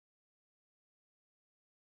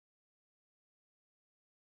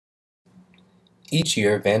Each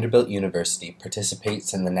year, Vanderbilt University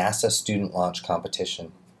participates in the NASA Student Launch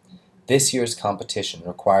Competition. This year's competition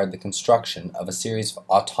required the construction of a series of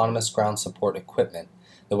autonomous ground support equipment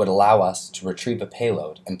that would allow us to retrieve a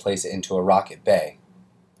payload and place it into a rocket bay.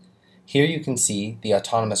 Here you can see the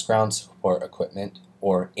Autonomous Ground Support Equipment,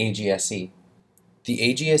 or AGSE. The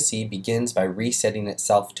AGSE begins by resetting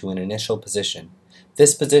itself to an initial position.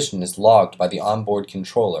 This position is logged by the onboard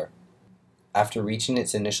controller. After reaching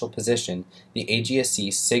its initial position, the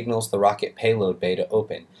AGSE signals the rocket payload bay to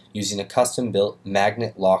open using a custom-built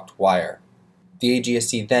magnet-locked wire. The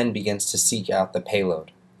AGSE then begins to seek out the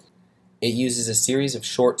payload. It uses a series of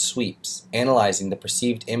short sweeps, analyzing the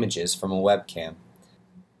perceived images from a webcam.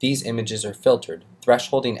 These images are filtered,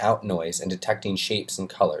 thresholding out noise and detecting shapes and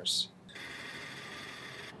colors.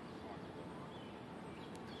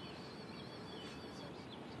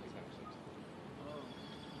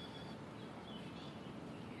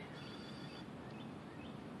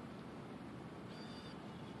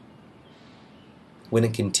 When a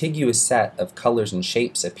contiguous set of colors and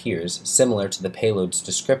shapes appears, similar to the payload's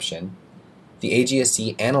description, the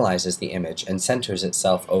AGSE analyzes the image and centers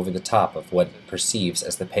itself over the top of what it perceives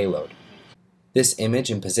as the payload. This image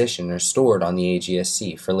and position are stored on the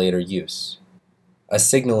AGSE for later use. A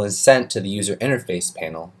signal is sent to the user interface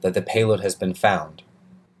panel that the payload has been found.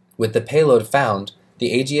 With the payload found,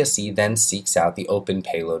 the AGSE then seeks out the open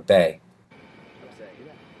payload bay.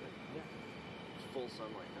 Full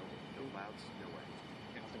sunlight, no clouds, no way.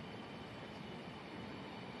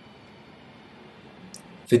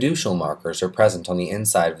 Fiducial markers are present on the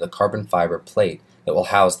inside of the carbon fiber plate that will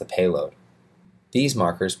house the payload. These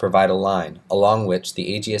markers provide a line along which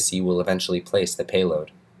the AGSE will eventually place the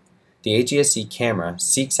payload. The AGSE camera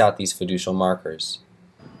seeks out these fiducial markers.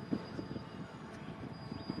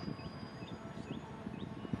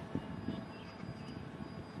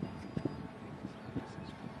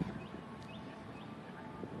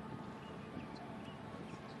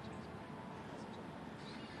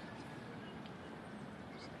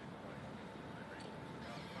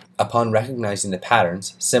 Upon recognizing the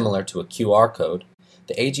patterns, similar to a QR code,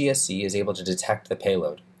 the AGSE is able to detect the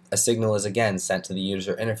payload. A signal is again sent to the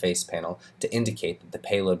user interface panel to indicate that the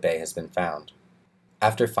payload bay has been found.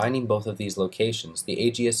 After finding both of these locations, the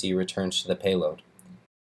AGSE returns to the payload.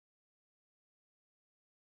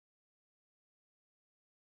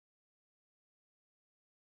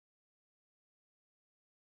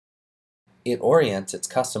 It orients its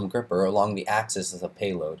custom gripper along the axis of the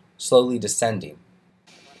payload, slowly descending.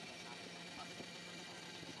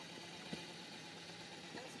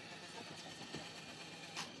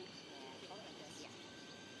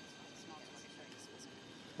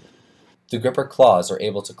 The gripper claws are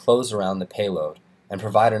able to close around the payload and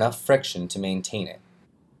provide enough friction to maintain it.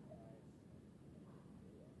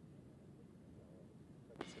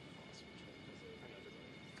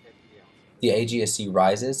 The AGSE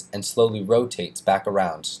rises and slowly rotates back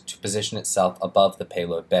around to position itself above the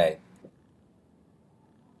payload bay.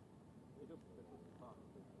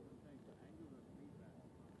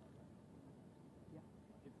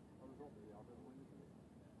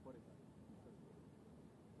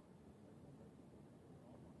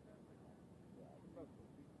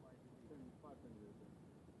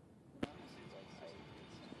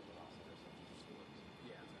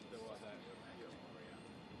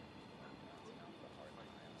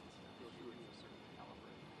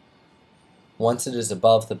 Once it is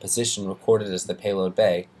above the position recorded as the payload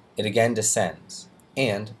bay, it again descends,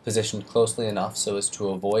 and, positioned closely enough so as to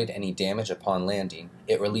avoid any damage upon landing,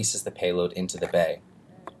 it releases the payload into the bay.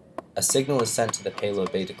 A signal is sent to the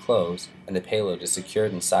payload bay to close, and the payload is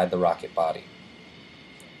secured inside the rocket body.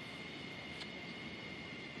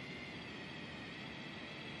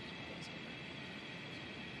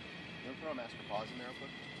 You want to put on master pause in there real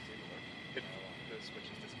quick? The switch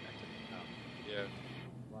is disconnected. Yeah,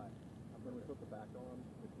 Why? When we put the back on,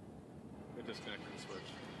 it disconnected the switch.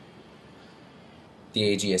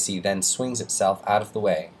 The AGSE then swings itself out of the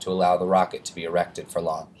way to allow the rocket to be erected for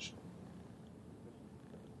launch.